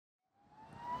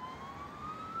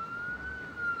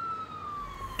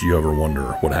Do you ever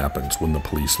wonder what happens when the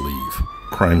police leave?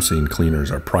 Crime scene cleaners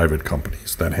are private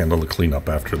companies that handle the cleanup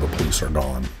after the police are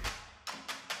gone.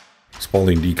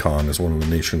 Spaulding Decon is one of the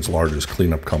nation's largest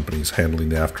cleanup companies handling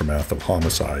the aftermath of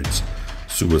homicides,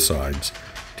 suicides,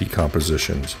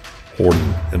 decompositions,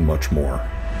 hoarding, and much more.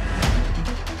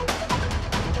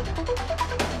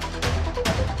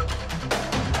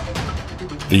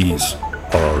 These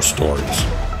are our stories.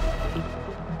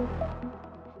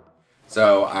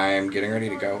 So I'm getting ready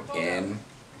to go in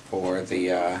for the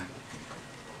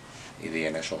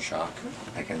initial shock.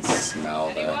 I can smell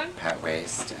the pet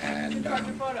waste and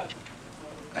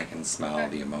I can smell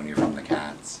the ammonia from the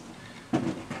cats.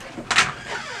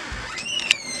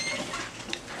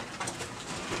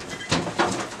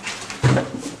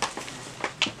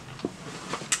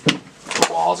 The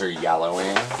walls are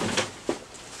yellowing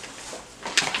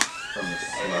from the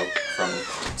smoke, from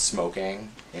smoking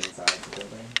inside the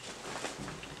building.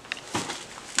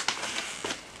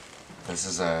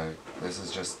 There's a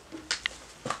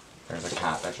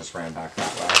cat that just ran back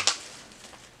that way.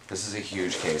 This is a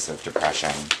huge case of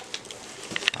depression.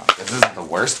 This isn't the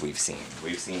worst we've seen.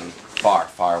 We've seen far,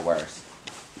 far worse.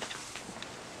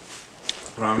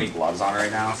 I don't have any gloves on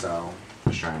right now, so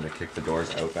I'm just trying to kick the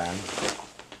doors open.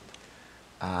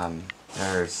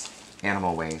 There's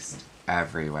animal waste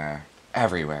everywhere.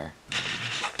 Everywhere.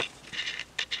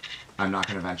 I'm not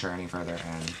going to venture any further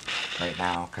in right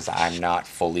now because I'm not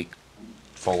fully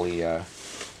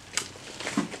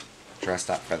dressed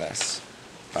up for this,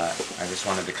 but I just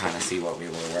wanted to kind of see what we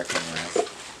were working with. I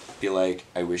feel like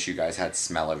I wish you guys had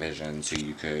smell-o-vision so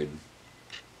you could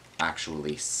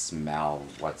actually smell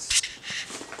what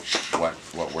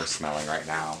we're smelling right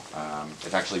now.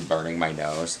 It's actually burning my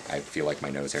nose. I feel like my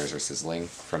nose hairs are sizzling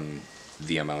from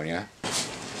the ammonia.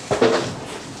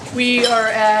 We are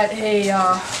at a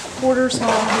hoarder's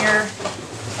home here.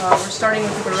 We're starting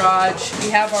with the garage. We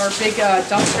have our big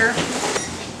dumpster.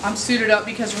 I'm suited up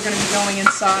because we're going to be going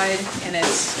inside, and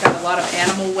it's got a lot of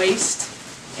animal waste,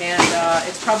 and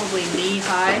it's probably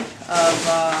knee-high of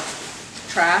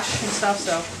trash and stuff,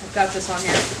 so I've got this on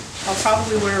here. I'll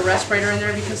probably wear a respirator in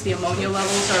there because the ammonia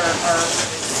levels are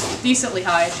decently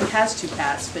high. She has 2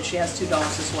 cats, but she has 2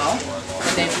 dogs as well,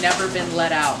 and they've never been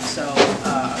let out, so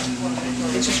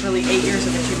it's just really 8 years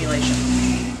of accumulation.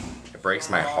 It breaks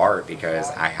my heart because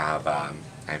I have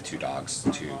 2 dogs,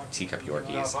 2 teacup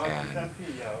Yorkies, and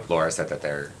Laura said that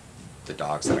the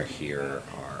dogs that are here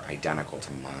are identical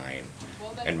to mine,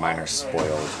 and mine are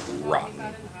spoiled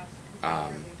rotten.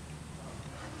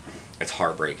 It's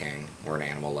heartbreaking. We're an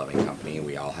animal-loving company.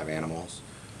 We all have animals,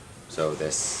 so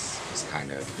this is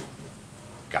kind of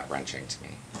gut-wrenching to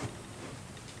me.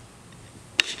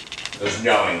 Just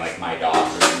knowing like my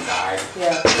dogs are inside,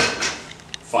 yeah,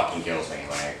 fucking kills me.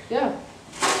 Like, yeah.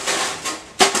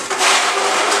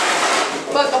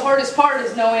 But the hardest part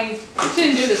is knowing she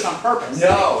didn't do this on purpose.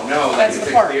 No, That's like,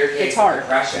 the part. Clear case it's hard. Of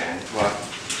depression. Well,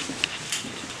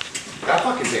 that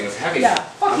fucking thing was heavy. Yeah,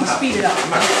 fucking speed it up.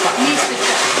 Needs the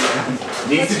chest.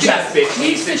 Needs the chest, bitch.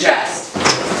 Needs the chest.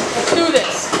 Let's do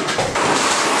this.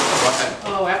 What?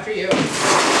 Oh, after you. I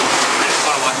just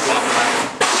want to watch you walk away.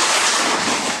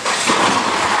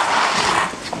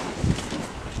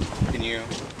 Can you?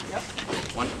 Yep.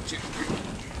 1, 2, 3.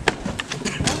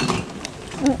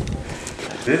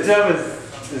 This job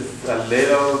is a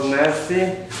little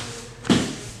nasty,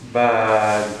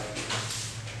 but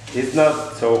it's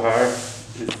not so hard.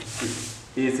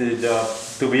 It's easy job.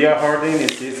 To be a hoarding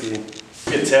is easy. You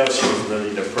could tell she was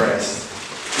really depressed.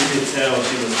 You could tell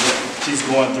she's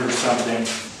going through something.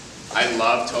 I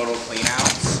love total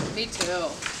cleanouts. Me too.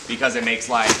 Because it makes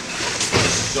life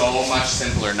so much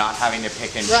simpler not having to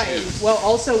pick and choose. Well,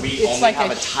 also We it's only like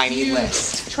have a a tiny huge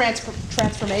list.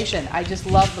 transformation. I just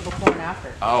love the before and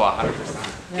after. Oh, 100%.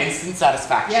 Yeah. Instant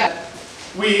satisfaction. Yeah.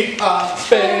 We are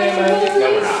family.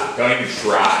 No, we're not. Don't even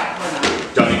try.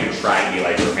 Don't even try to be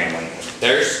like your family.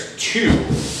 There's 2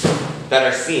 that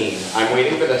are seen. I'm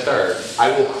waiting for the 3rd.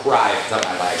 I will cry if it's up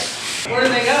my leg. Where do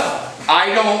they go?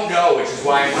 I don't know, which is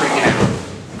why I'm freaking out.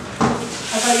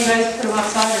 I thought you guys put them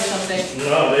outside or something.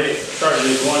 No, they started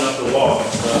going up the wall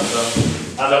and stuff, so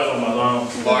I left them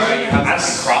alone. Laura, you have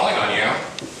something crawling on you.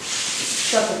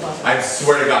 Shut the fuck up. I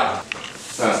swear to God.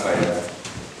 It's not a spider.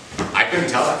 I couldn't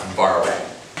tell that from far away.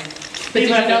 But did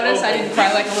you notice I didn't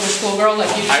cry like a little schoolgirl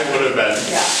like you? I would have been.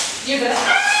 Yeah. You did.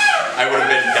 I would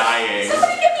have been dying.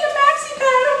 Somebody give me a maxi pad!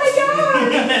 Oh my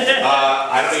god!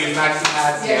 I don't use maxi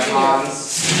pads, Yeah,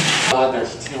 tampons.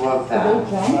 There's 2 of them.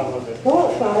 Go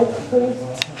outside, please.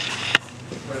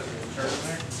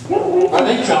 Are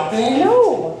they jumping? No,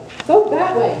 go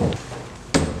that way.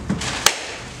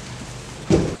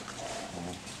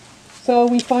 So So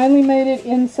we finally made it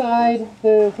inside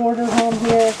the hoarder home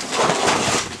here.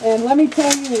 And let me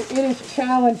tell you, it is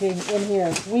challenging in here.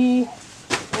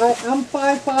 I'm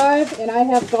 5'5", and I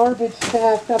have garbage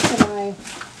stacked up to my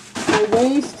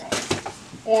waist.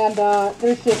 And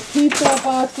there's just pizza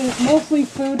boxes, mostly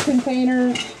food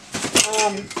containers.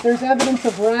 There's evidence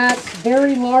of rats,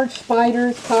 very large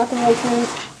spiders, cockroaches.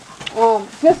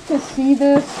 Just to see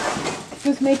this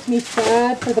just makes me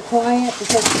sad for the client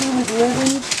because she was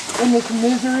living in this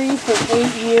misery for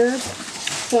 8 years.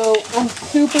 So I'm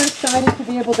super excited to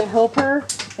be able to help her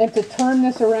and to turn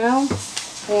this around.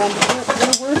 And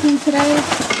we're working today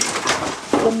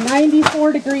in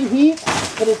 94-degree heat.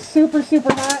 It is super,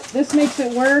 super hot. This makes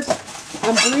it worse.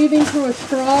 I'm breathing through a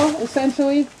straw,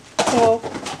 essentially. So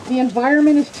the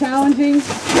environment is challenging.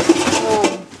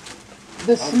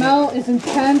 The smell is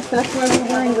intense. That's why we're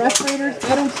wearing respirators.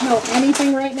 I don't smell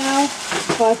anything right now.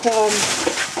 But,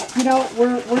 you know,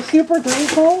 we're super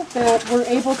grateful that we're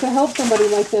able to help somebody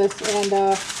like this. And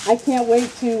I can't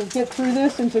wait to get through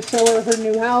this and to show her her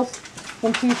new house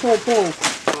in 2 short days.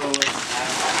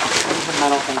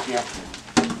 Metal, thank you.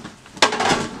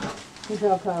 Good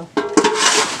job, Kyle.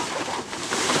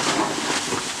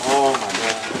 Oh my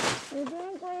god.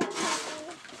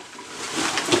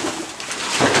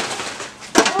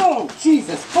 Oh,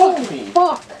 Jesus, fuck me.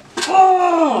 Fuck!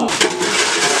 Oh!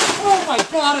 Oh my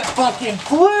god, it fucking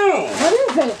flew! What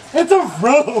is it? It's a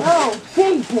rope! Oh,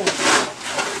 Jesus.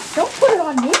 Don't put it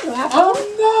on me, you asshole.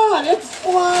 I'm not! It's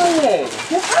flying!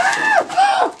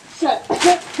 Ah! Shit!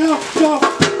 Go!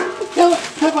 Kill it!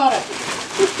 Step on it!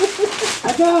 I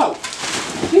go!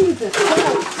 Jesus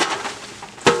Christ.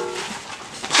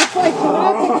 It's like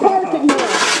Jurassic Park in here.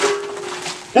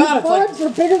 God, These bugs are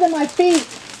bigger than my feet.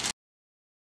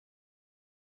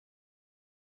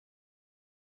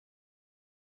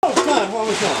 Oh god, what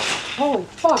was that? Holy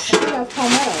fuck, I think that was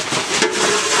palmetto.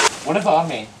 What is on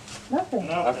me? Nothing.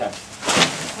 No. Okay.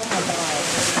 Oh my god.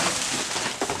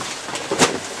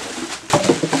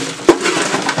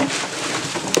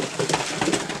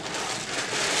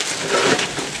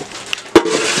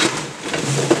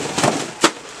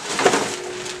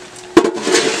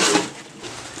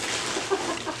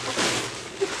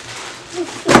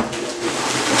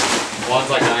 One's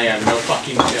like I am, no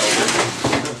fucking chill.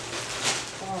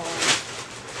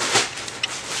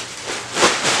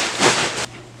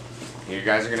 You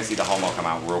guys are gonna see the homo come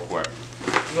out real quick.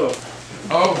 Look.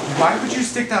 Oh, why would you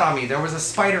stick that on me? There was a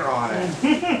spider on it.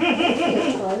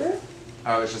 Spider?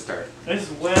 Oh, it's just dirt.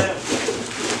 It's wet.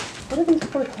 What are these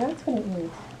poor cats gonna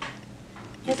eat?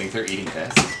 You think they're eating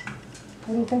this?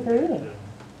 What do you think they're eating?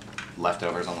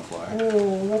 Leftovers on the floor.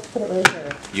 Oh, let's put it right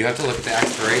here. You have to look at the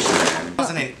expiration date.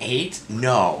 2008?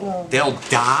 No. No. They'll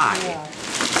die. Yeah.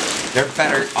 They're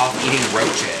better off eating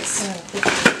roaches.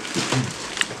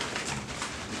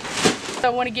 I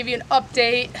want to give you an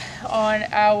update on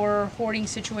our hoarding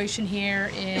situation here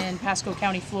in Pasco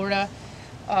County, Florida.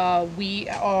 We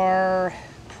are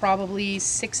probably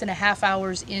 6.5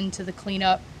 hours into the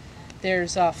cleanup.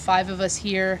 There's 5 of us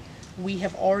here. We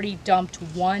have already dumped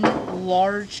 1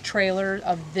 large trailer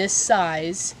of this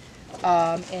size,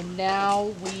 and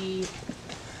now we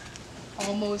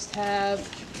almost have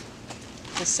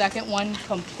the second one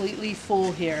completely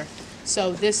full here.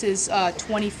 So this is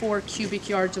 24 cubic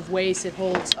yards of waste. It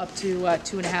holds up to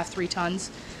 2.5, 3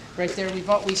 tons. Right there,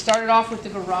 we started off with the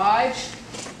garage,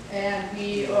 and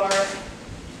we are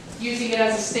using it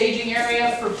as a staging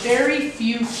area for very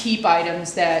few keep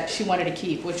items that she wanted to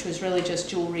keep, which was really just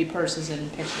jewelry, purses,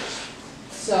 and pictures.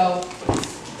 So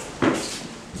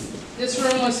this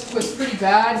room was pretty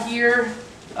bad here.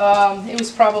 It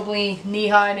was probably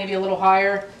knee-high, maybe a little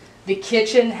higher. The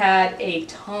kitchen had a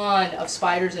ton of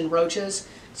spiders and roaches,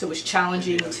 so it was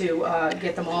challenging to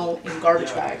get them all in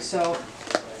garbage bags. So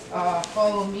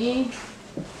follow me.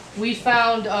 We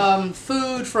found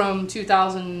food from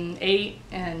 2008,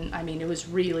 and I mean, it was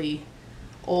really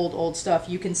old stuff.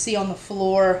 You can see on the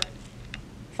floor,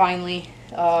 finally,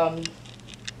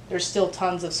 there's still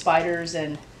tons of spiders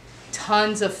and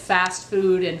tons of fast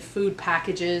food and food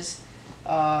packages.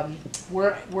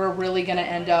 We're really gonna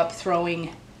end up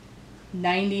throwing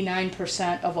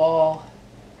 99% of all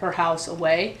her house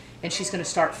away, and she's gonna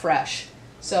start fresh.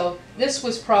 So this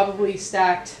was probably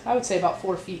stacked, I would say about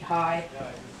 4 feet high.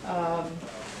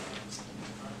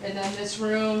 And then this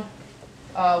room,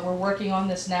 we're working on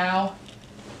this now.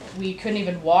 We couldn't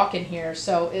even walk in here,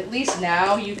 so at least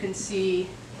now you can see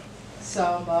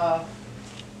some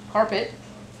carpet.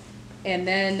 And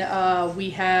then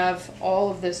we have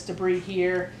all of this debris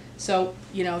here. So,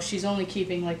 you know, she's only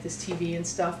keeping like this TV and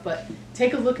stuff, but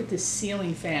take a look at this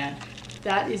ceiling fan.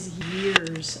 That is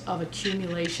years of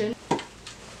accumulation.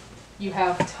 you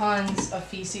have tons of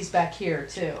feces back here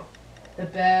too. The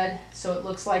bed, so it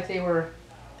looks like they were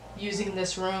using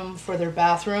this room for their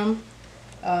bathroom.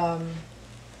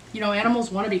 You know,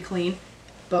 animals want to be clean,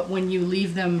 but when you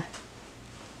leave them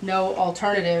no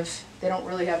alternative, they don't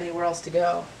really have anywhere else to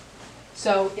go.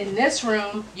 So in this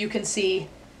room, you can see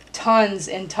tons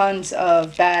and tons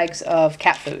of bags of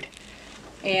cat food.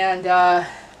 And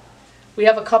we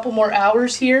have a couple more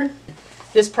hours here.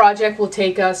 This project will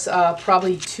take us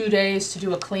probably 2 days to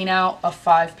do a clean out of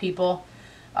 5 people.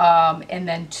 And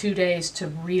then 2 days to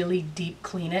really deep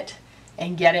clean it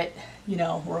and get it, you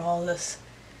know, where all this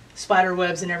spider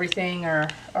webs and everything are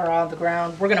on the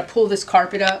ground. We're going to pull this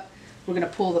carpet up. We're going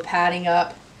to pull the padding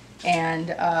up.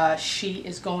 And she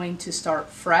is going to start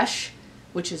fresh,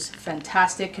 which is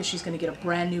fantastic because she's going to get a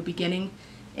brand new beginning.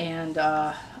 And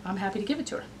I'm happy to give it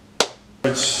to her.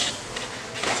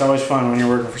 It's always fun when you're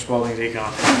working for Spaulding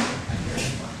Decon.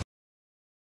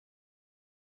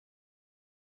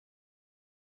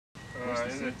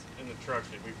 In the truck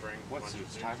that we bring. What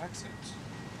suits? Tyvek suits?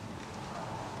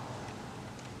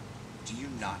 Do you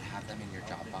not have them in your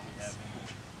job box?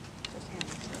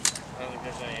 I don't think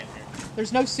there's any in here.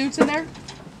 There's no suits in there?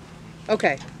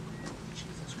 Okay.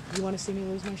 You want to see me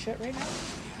lose my shit right now?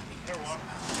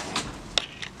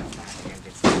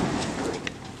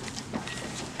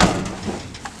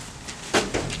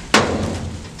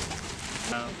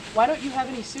 Why don't you have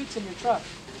any suits in your truck?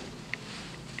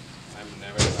 I've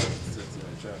never had suits in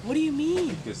my truck. What do you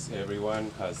mean? Because everyone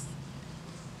has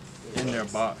In their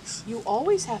box. You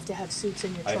always have to have suits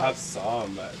in your I truck. have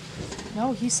some, but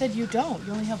No, he said you don't.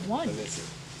 You only have one. let me see.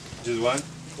 Just one?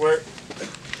 Where?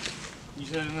 You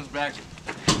said in this back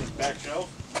shelf?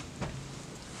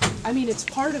 I mean, it's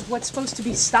part of what's supposed to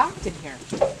be stocked in here.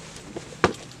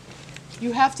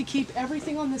 You have to keep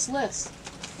everything on this list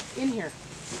in here.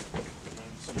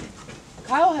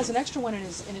 Kyle has an extra one in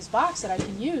his box that I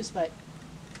can use, but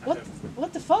what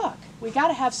the fuck? We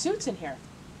gotta have suits in here.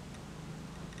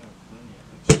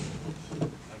 I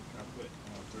put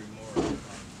 3 more.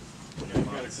 I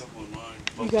got a couple in mine.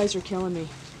 You guys are killing me.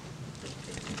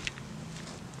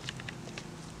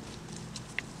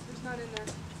 There's none in there.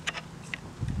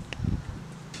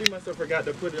 She must have forgot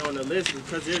to put it on the list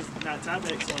because there's not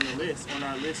Tyvek on the list, on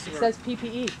our list. It says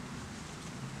PPE.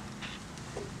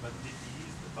 But PPE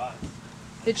is the box.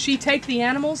 Did she take the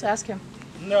animals? Ask him.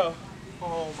 No.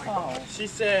 Oh my Oh. God. She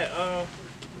said,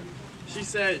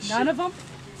 None of them?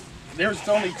 There's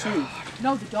only 2.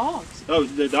 No, the dogs. Oh,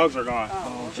 the dogs are gone.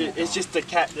 Oh, okay. It's just the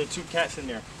 2 cats in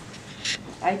there.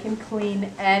 I can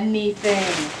clean anything.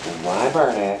 Why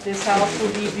burn it? This house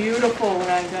will be beautiful when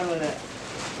I'm done with it.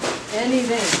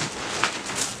 Anything.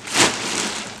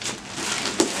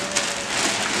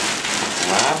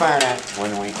 Why burn it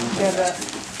when we can Yeah, do but, it?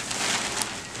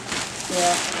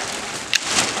 yeah.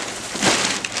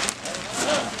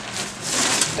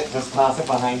 Just toss it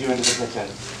behind you into the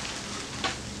kitchen.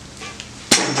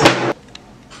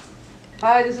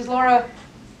 Hi, this is Laura.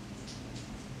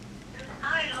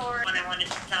 Hi, Laura. I wanted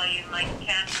to tell you my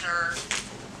cats are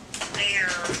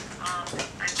there.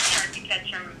 I tried to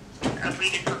catch them. I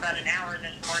waited for about an hour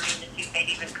this morning to see if they'd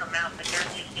even come out, but they're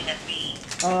hissing at me.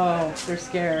 Oh, they're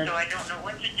scared. So I don't know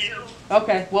what to do.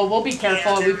 Okay, well, we'll be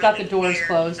careful. Yeah, We've got the they're doors really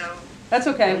closed. scared, That's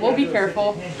okay. We'll be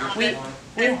careful. We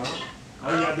okay, I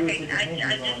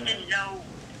just didn't know.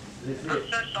 I'm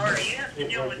so sorry. You have to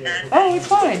deal with that. Oh, it's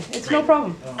fine. It's no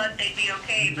problem. But they'd be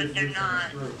okay, but they're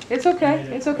not. It's okay.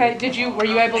 It's okay. Were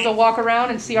you able to walk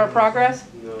around and see our progress?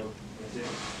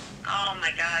 Oh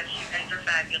my gosh, you guys are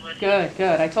fabulous. Good,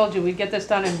 good. I told you we'd get this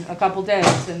done in a couple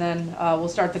days, and then we'll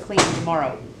start the cleaning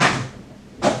tomorrow.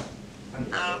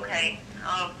 Okay.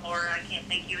 Oh, Laura, I can't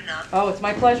thank you enough. Oh, it's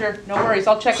my pleasure. No worries.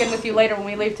 I'll check in with you later when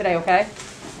we leave today, okay?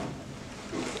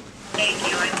 Thank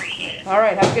you, I appreciate it. All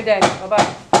right. Have a good day.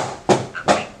 Bye-bye.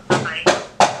 Okay, bye-bye.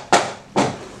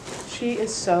 She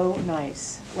is so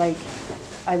nice. Like,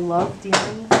 I love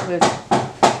dealing with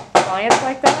clients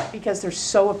like that because they're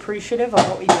so appreciative of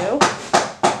what we do.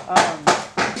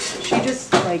 She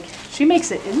just, like, she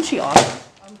makes it, isn't she awesome?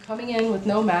 I'm coming in with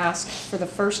no mask for the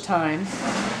first time,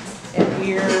 and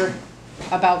we're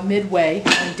about midway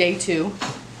on day 2.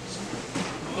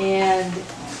 And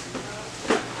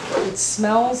it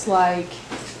smells like,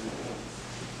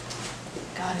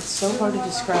 God, it's so hard to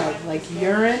describe, like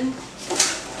urine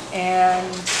and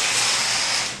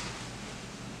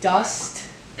dust.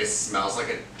 It smells like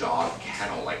a dog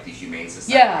kennel, like the Humane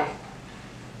Society. Yeah.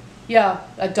 Yeah,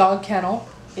 a dog kennel.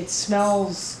 It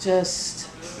smells just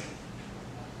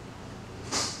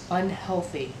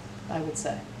unhealthy, I would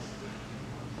say.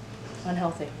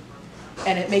 Unhealthy.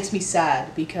 And it makes me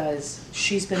sad because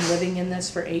she's been living in this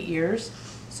for 8 years.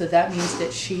 So that means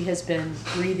that she has been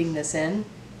breathing this in,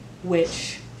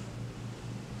 which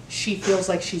she feels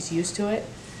like she's used to it.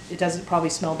 It doesn't probably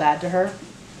smell bad to her,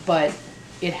 but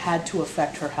it had to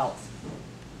affect her health.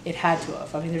 It had to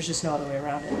have. I mean, there's just no other way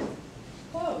around it.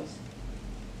 Close.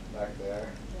 Back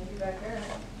there. Maybe back there.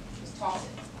 Just toss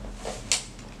it.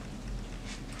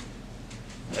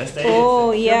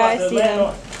 Oh, yeah, I see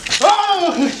them.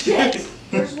 Oh, shit!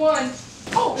 There's one.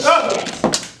 Oh, shit!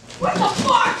 What the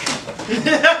fuck?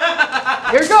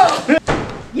 Here it goes.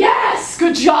 Yes!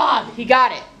 Good job. He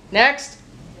got it. Next.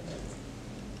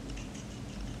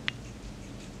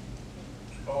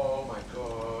 Oh my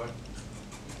god.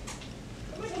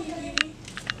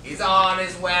 He's on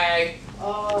his way.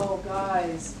 Oh,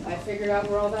 guys. I figured out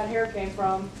where all that hair came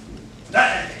from.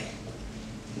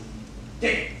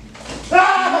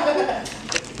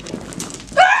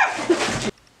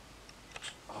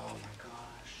 Oh my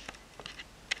gosh.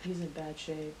 He's in bad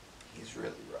shape. He's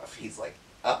really rough. He's like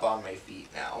up on my feet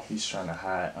now. He's trying to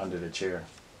hide under the chair.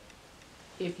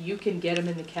 If you can get him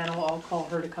in the kennel, I'll call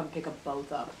her to come pick them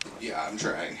both up. Yeah, I'm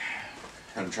trying.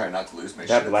 I'm trying not to lose my shit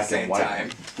That at the black same and white. time.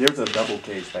 There's a double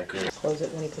cage back there. Close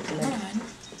it when he puts them in.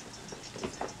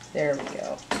 There we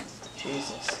go.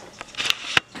 Jesus.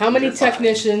 How many You're fine.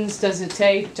 technicians does it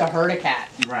take to hurt a cat?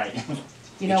 Right.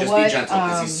 You know Just what? be gentle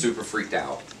because he's super freaked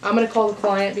out. I'm gonna call the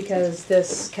client because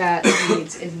this cat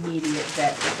needs immediate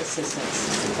vet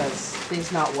assistance because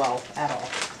he's not well at all.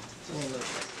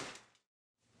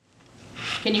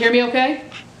 Can you hear me okay?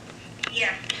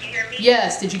 Yes, can you hear me?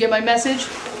 Yes. Did you get my message?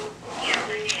 Yes,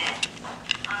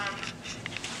 I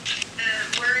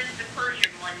did. Where is the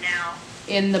Persian one now?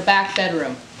 In the back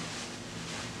bedroom.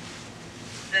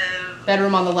 The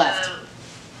Bedroom on the left.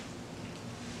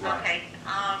 Okay.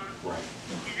 Right.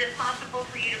 Is it possible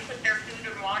for you to put their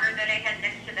food and water that I had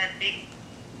next to that big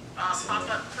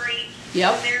pop-up crate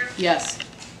Yep. there? Yes.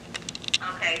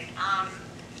 Okay.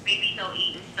 Maybe he'll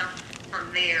eat and stuff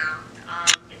from there.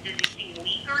 Does he seem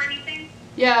weak or anything?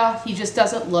 Yeah, he just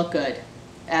doesn't look good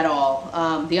at all.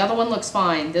 The other one looks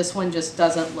fine. This one just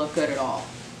doesn't look good at all.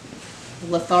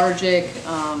 Lethargic,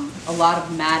 a lot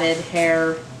of matted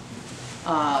hair.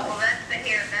 Well, that's the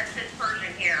hair. That's his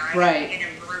Persian hair. I Right. have to get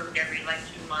him groomed every like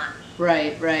 2 months.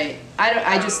 Right, right.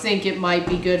 I just think it might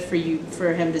be good for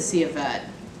him to see a vet.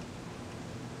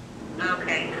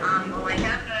 Okay. Well, I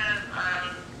have a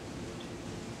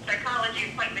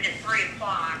psychology appointment at 3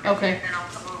 o'clock. Okay. And then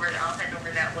I'll head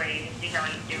over that way and see how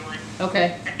he's doing.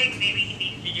 Okay. I think maybe he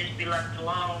needs to just be left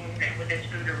alone with his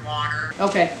food and water.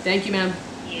 Okay. Thank you, ma'am.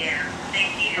 Yeah.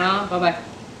 Thank you. Bye-bye.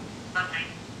 Bye. Are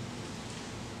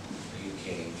you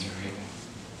kidding me, Raven?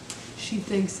 She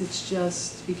thinks it's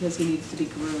just because he needs to be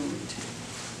groomed.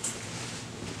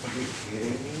 Are you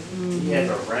kidding me? He has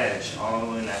a rash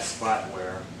all in that spot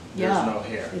where there's Yeah. no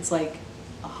hair. It's like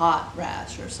a hot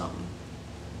rash or something.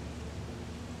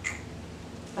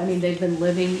 I mean, they've been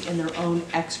living in their own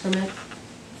excrement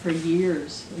for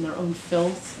years, in their own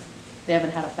filth. They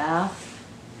haven't had a bath.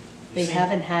 They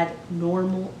haven't had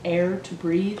normal air to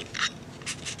breathe.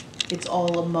 It's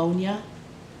all ammonia.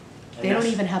 They don't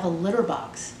even have a litter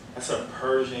box. That's a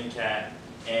Persian cat,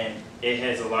 and it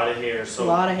has a lot of hair. So A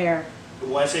lot of hair.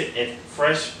 once it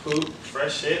fresh poop,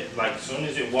 fresh shit, like as soon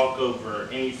as it walk over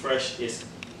any fresh, it's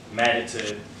matted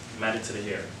to the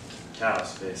hair.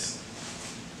 Cow's piss.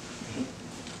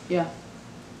 Yeah.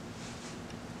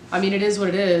 I mean, it is what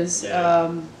it is.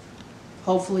 Yeah.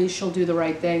 Hopefully she'll do the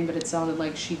right thing, but it sounded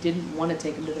like she didn't want to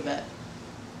take him to the vet.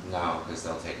 No, because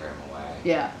they'll take him away.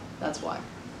 Yeah, that's why.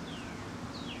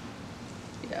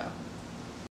 Yeah.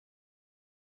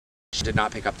 She did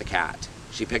not pick up the cat.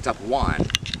 She picked up one.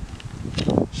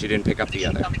 She didn't pick up the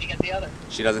other. Coming to get the other.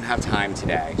 She doesn't have time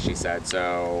today, she said,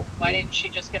 so Why didn't she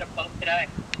just get them both today?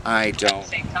 I At the don't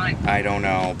same time. I don't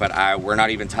know, but we're not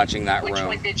even touching that Which room.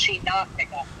 one did she not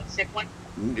pick up? The sick one?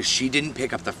 She didn't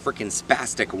pick up the freaking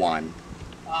spastic one.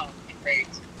 Oh, great.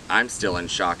 I'm still in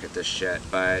shock at this shit,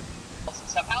 but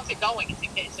So how's it going?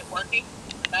 Is it working?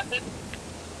 The method?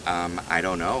 I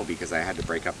don't know because I had to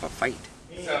break up a fight.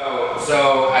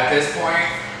 So at this point,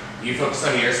 you focus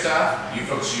on your stuff, you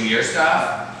focus on your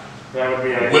stuff, That would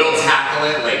be ideal. we'll tackle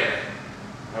it later.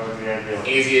 That would be ideal.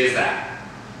 Easy as that.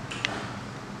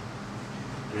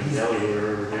 There's an elevator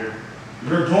over there.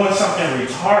 You're doing something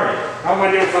retarded. How am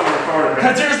I doing something retarded, man?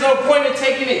 Because there's no point in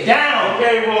taking it down.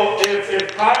 Okay, well,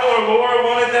 if Kyle or Laura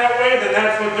want it that way, then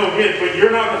that's what they'll get. But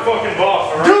you're not the fucking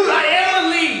boss, alright? Dude, I am a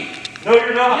lead. No,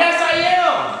 you're not. Yes, I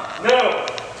am. No.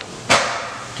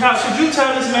 Cal, should you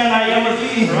tell this man I am a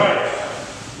lead? Right.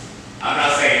 I'm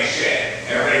not saying shit.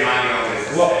 Everybody mind your own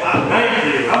business. Thank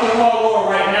you. I'm gonna call Laura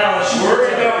right now. And she's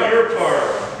worried about your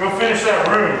part. Go finish that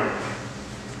room.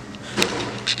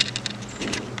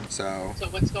 So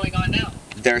what's going on now?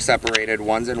 they're separated.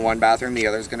 One's in one bathroom, the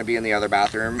other's gonna be in the other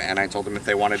bathroom, and I told them if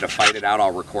they wanted to fight it out,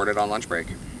 I'll record it on lunch break.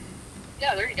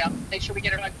 Yeah, there you go. Make sure we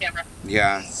get it on camera.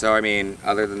 Yeah, so I mean,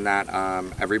 other than that,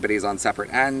 everybody's on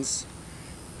separate ends,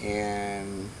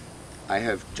 and I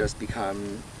have just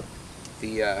become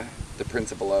the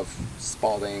principal of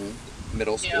Spaulding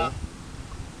Middle School. Yeah.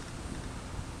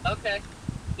 Okay,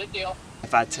 good deal.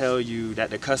 If I tell you that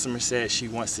the customer said she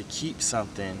wants to keep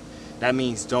something, that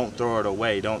means don't throw it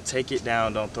away. Don't take it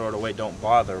down, don't throw it away, don't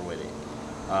bother with it.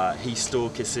 He still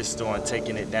consists on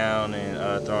taking it down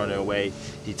and throwing it away.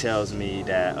 He tells me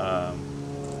that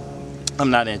I'm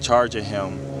not in charge of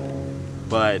him,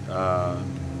 but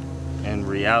in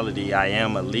reality, I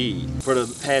am a lead. For the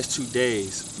past 2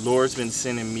 days, Laura's been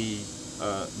sending me,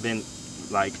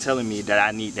 telling me that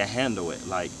I need to handle it.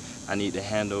 Like, I need to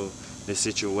handle the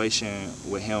situation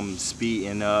with him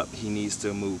speeding up. He needs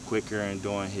to move quicker and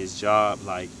doing his job.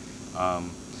 Like,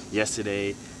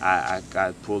 yesterday, I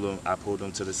pulled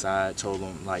him to the side, told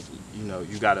him, like, you know,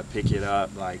 you gotta pick it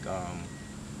up. Like,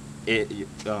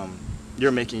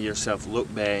 you're making yourself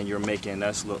look bad and you're making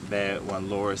us look bad when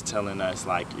Laura's telling us,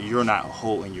 like, you're not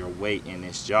holding your weight in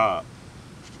this job.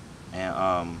 And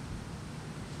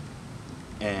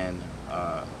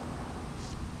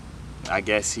I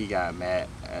guess he got mad.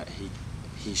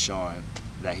 He's showing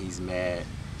that he's mad.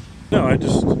 No, I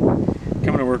just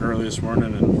coming to work early this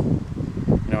morning, and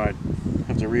you know, I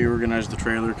have to reorganize the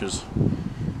trailer because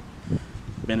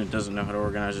Bennett doesn't know how to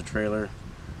organize a trailer.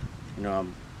 You know,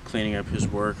 I'm cleaning up his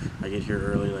work. I get here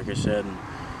early, like I said, and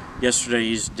yesterday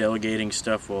he's delegating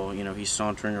stuff while, you know, he's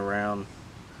sauntering around,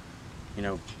 you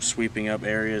know, sweeping up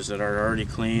areas that are already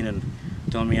clean and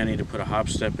telling me I need to put a hop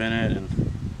step in it. And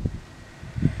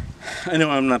I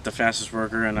know I'm not the fastest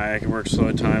worker and I can work slow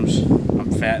at times.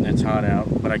 I'm fat and it's hot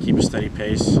out, but I keep a steady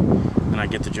pace and I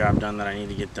get the job done that I need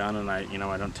to get done, and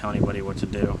I don't tell anybody what to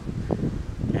do.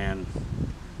 And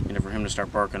you know, for him to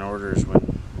start barking orders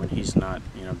when he's not,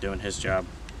 you know, doing his job,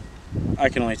 I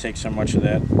can only take so much of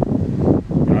that.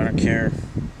 You know, I don't care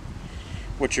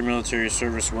what your military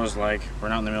service was like. We're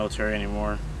not in the military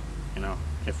anymore. You know,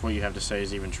 if what you have to say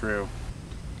is even true.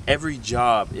 Every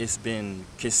job, it's been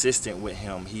consistent with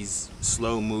him. He's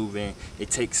slow moving.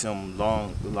 It takes him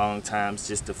long times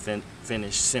just to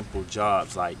finish simple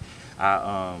jobs. Like,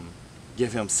 I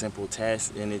give him simple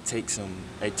tasks and it takes him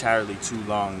entirely too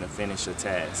long to finish a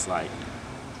task. Like,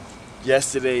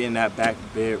 yesterday in that back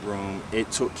bedroom,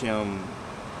 it took him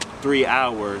 3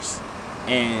 hours,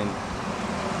 and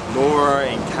Laura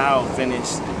and Kyle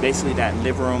finished basically that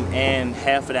living room and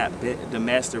half of that the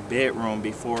master bedroom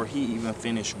before he even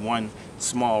finished one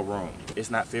small room. It's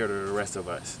not fair to the rest of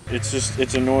us.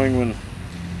 It's annoying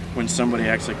when somebody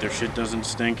acts like their shit doesn't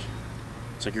stink.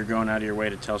 It's like you're going out of your way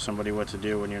to tell somebody what to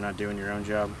do when you're not doing your own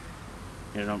job.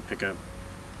 You know, don't pick a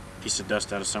piece of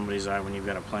dust out of somebody's eye when you've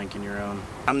got a plank in your own.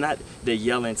 I'm not the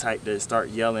yelling type to start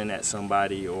yelling at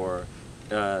somebody, or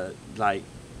like,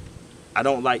 I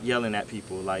don't like yelling at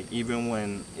people. Like, even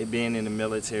when being in the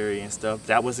military and stuff,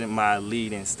 that wasn't my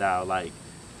leading style. Like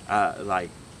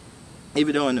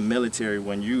even though in the military,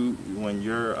 when you're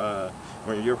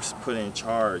put in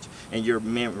charge and your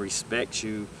men respect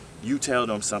you, you tell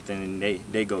them something and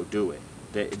they go do it.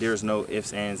 There's no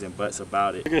ifs, ands, and buts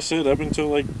about it. Like I said, up until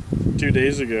like 2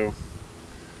 days ago,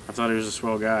 I thought he was a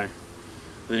swell guy.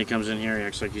 Then he comes in here, he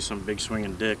acts like he's some big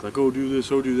swinging dick. Like, oh, do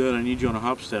this, oh, do that, I need you on a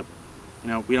hop step. You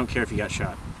know, we don't care if you got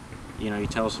shot. You know, you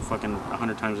tell us fucking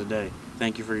 100 times a day,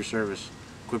 thank you for your service.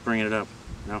 Quit bringing it up,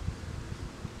 you know?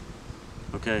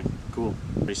 Okay, cool.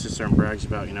 But he sits there and brags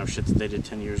about, you know, shit that they did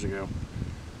 10 years ago.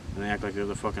 And they act like they're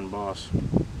the fucking boss.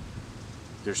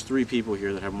 There's 3 people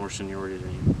here that have more seniority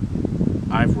than you.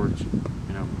 I've worked,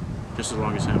 you know, just as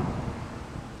long as him.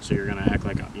 So you're gonna act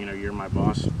like, you know, you're my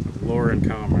boss? Laura and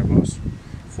Kyle are my boss.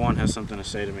 If Juan has something to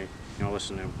say to me, you know,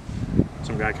 listen to him.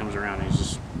 Some guy comes around and he's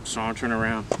just sauntering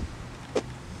around.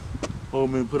 Oh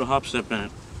man, put a hop step in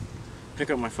it. Pick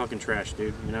up my fucking trash,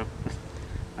 dude, you know?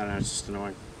 I don't know, it's just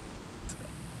annoying.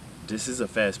 This is a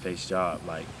fast-paced job.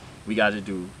 Like, we got to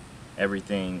do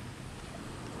everything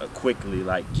quickly.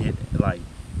 Like,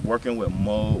 working with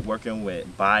mold, working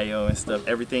with bio and stuff.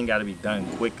 Everything got to be done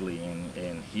quickly,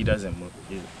 and he doesn't move.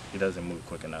 He doesn't move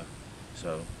quick enough.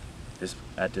 So,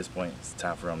 at this point, it's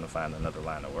time for him to find another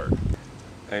line of work.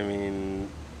 I mean,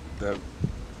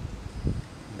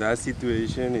 that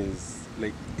situation is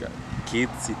like a kid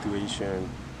situation,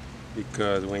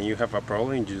 because when you have a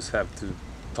problem, you just have to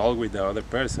talk with the other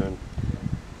person.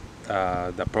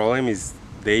 The problem is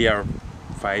they are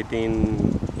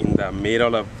fighting in the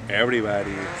middle of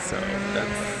everybody. So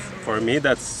for me,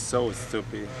 that's so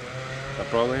stupid. The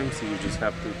problem is you just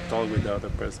have to talk with the other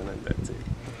person and that's it.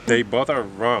 They both are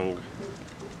wrong.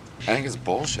 I think it's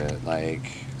bullshit. Like,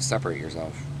 separate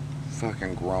yourself.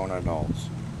 Fucking grown adults.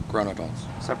 Grown adults.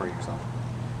 Separate yourself.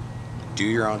 Do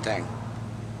your own thing.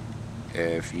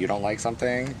 If you don't like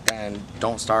something, then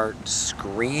don't start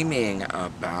screaming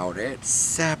about it.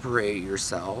 Separate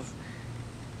yourself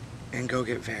and go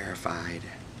get verified.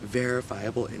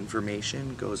 Verifiable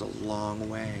information goes a long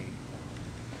way.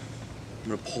 I'm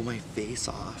gonna pull my face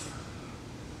off.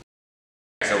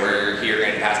 So we're here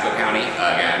in Pasco County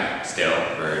again, still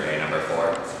for day number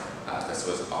 4. This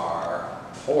was our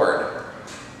hoard.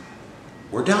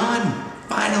 We're done.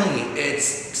 Finally, it's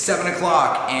 7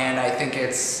 o'clock and I think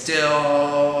it's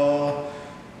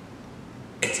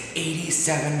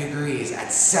 87 degrees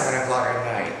at 7 o'clock at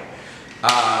night.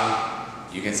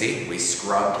 You can see we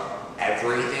scrubbed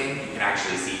everything. You can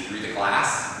actually see through the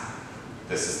glass.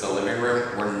 This is the living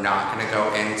room. We're not gonna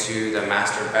go into the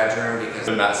master bedroom because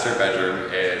the master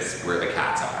bedroom is where the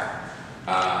cats are.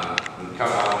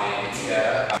 Come on in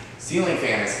here. Ceiling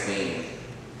fan is clean.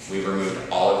 We removed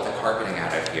all of the carpeting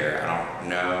out of here. I don't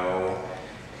know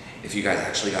if you guys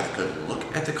actually got a good look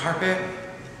at the carpet.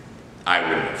 I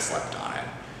wouldn't have slept on it.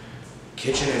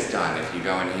 Kitchen is done. If you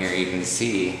go in here, you can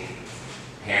see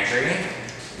pantry,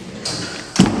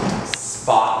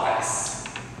 spotless.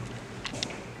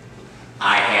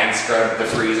 I hand scrubbed the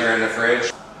freezer and the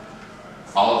fridge.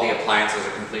 All of the appliances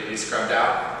are completely scrubbed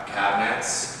out.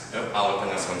 Cabinets. Oh, I'll open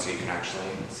this one so you can actually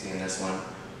see in this one.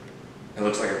 It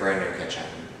looks like a brand new kitchen.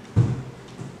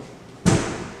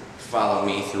 Follow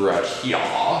me throughout here.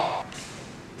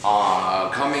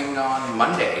 Coming on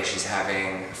Monday, she's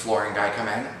having a flooring guy come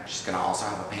in. She's gonna also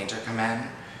have a painter come in.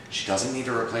 She doesn't need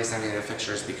to replace any of the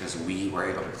fixtures because we were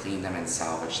able to clean them and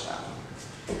salvage them.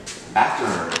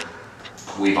 Bathroom,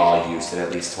 we've all used it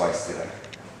at least twice today.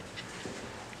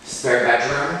 Spare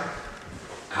bedroom,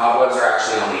 cobwebs are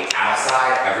actually on the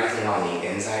outside. Everything on the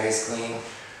inside is clean.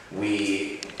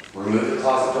 We removed the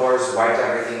closet doors, wiped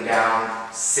everything down.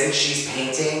 Since she's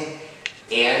painting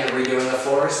and redoing the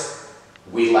floors,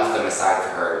 we left them aside for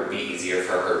her. It would be easier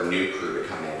for her new crew to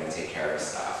come in and take care of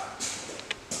stuff.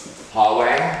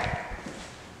 Hallway,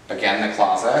 again the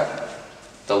closet,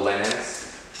 the linens.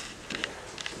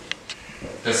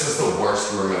 This is the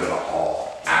worst room of it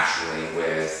all, actually,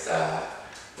 with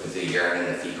the urine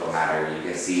and the fecal matter. You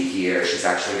can see here, she's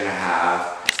actually gonna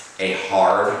have a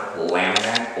hard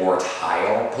laminate or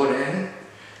tile put in.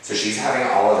 So she's having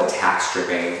all of the tack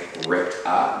stripping ripped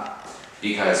up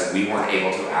because we weren't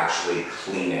able to actually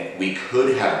clean it. We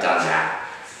could have done that,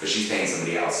 but she's paying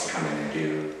somebody else to come in and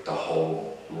do the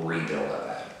whole rebuild of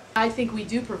it. I think we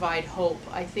do provide hope.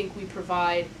 I think we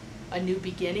provide a new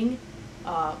beginning,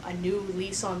 a new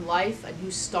lease on life, a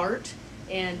new start,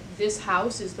 and this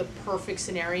house is the perfect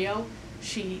scenario.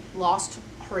 She lost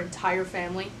her entire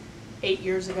family 8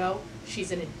 years ago.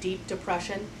 She's in a deep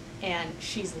depression and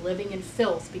she's living in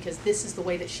filth because this is the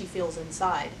way that she feels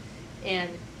inside.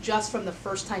 And just from the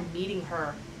first time meeting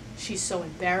her, she's so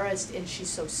embarrassed and she's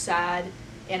so sad,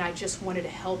 and I just wanted to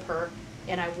help her,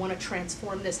 and I want to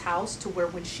transform this house to where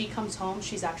when she comes home,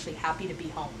 she's actually happy to be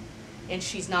home. And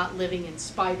she's not living in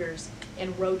spiders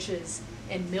and roaches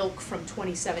and milk from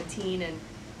 2017, and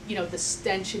you know, the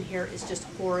stench in here is just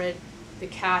horrid. The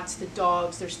cats, the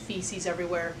dogs, there's feces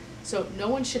everywhere. So no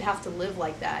one should have to live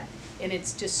like that. And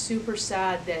it's just super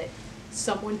sad that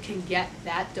someone can get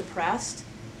that depressed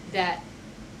that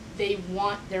they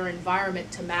want their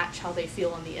environment to match how they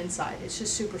feel on the inside. It's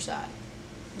just super sad.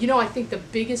 You know, I think the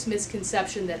biggest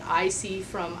misconception that I see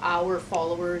from our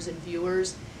followers and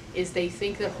viewers is they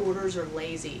think that hoarders are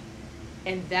lazy.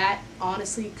 And that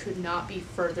honestly could not be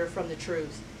further from the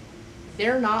truth.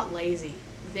 They're not lazy.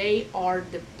 They are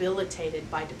debilitated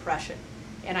by depression.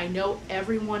 And I know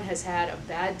everyone has had a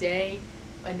bad day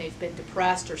and they've been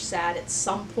depressed or sad at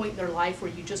some point in their life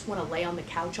where you just want to lay on the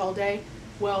couch all day.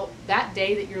 Well, that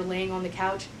day that you're laying on the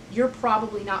couch, you're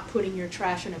probably not putting your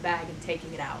trash in a bag and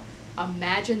taking it out.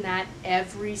 Imagine that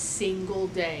every single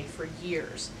day for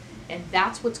years. And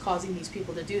that's what's causing these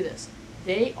people to do this.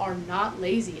 They are not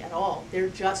lazy at all. They're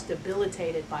just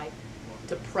debilitated by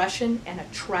depression and a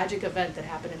tragic event that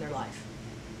happened in their life.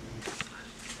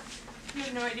 You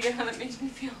have no idea how that makes me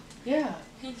feel. Yeah.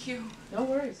 Thank you. No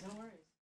worries, no worries.